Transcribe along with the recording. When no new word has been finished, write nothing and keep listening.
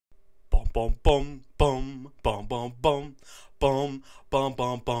bum bum bum bum bum bum bum bum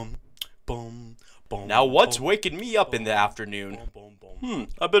bum bum bum. Now what's waking me up in the afternoon?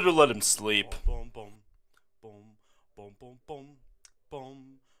 I better let him sleep.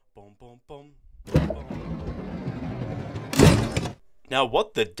 Now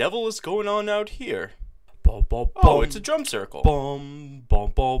what the devil is going on out here? Oh, it's a drum circle. Bum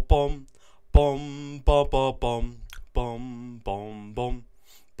bum bum bum bum bum bum bum bum bum bum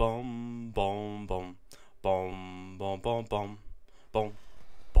bum bum bum bum bum bum bum.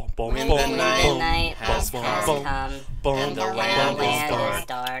 When the night has come, and the land is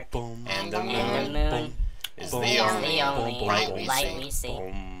dark, and the moon is the only light we see.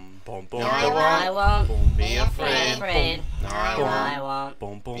 No, I won't be afraid. No, I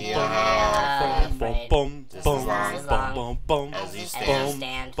won't be afraid. Just as long as you stand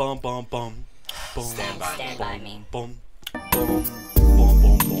by me.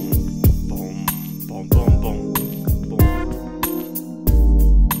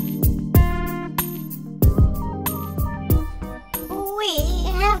 We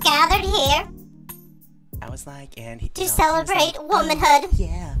have gathered here I was like, and to celebrate womanhood.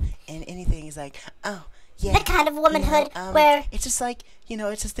 Yeah, and anything is like, oh, yeah. The kind of womanhood where it's just like,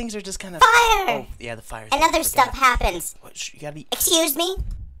 it's just things are just kind of fire. Oh, yeah, the fire. And other stuff happens. You gotta be. Excuse me?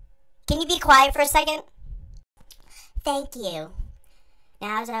 Can you be quiet for a second? Thank you.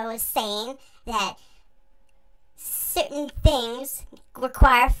 Now, as I was saying, that certain things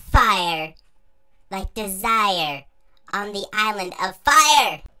require fire, like desire, on the island of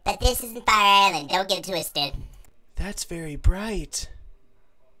fire. But this isn't Fire Island, don't get it twisted. That's very bright.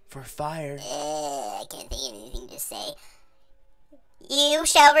 For fire. I can't think of anything to say. You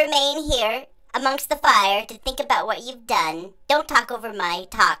shall remain here amongst the fire to think about what you've done. Don't talk over my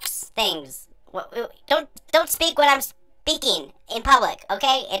things. Don't speak when I'm speaking in public,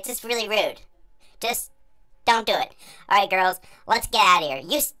 okay? It's just really rude. Just don't do it. Alright, girls, let's get out of here.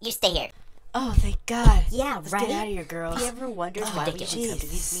 You stay here. Oh, thank God. Yeah, Let's right? get out of here, girls. Have you ever wondered why we should come to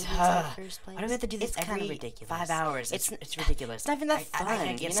these meetings in the first place? Why do we have to do this It's kind every of ridiculous. 5 hours? It's ridiculous. It's not even that fun. I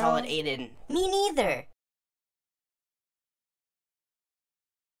can't get you know? solid 8 in. Me neither.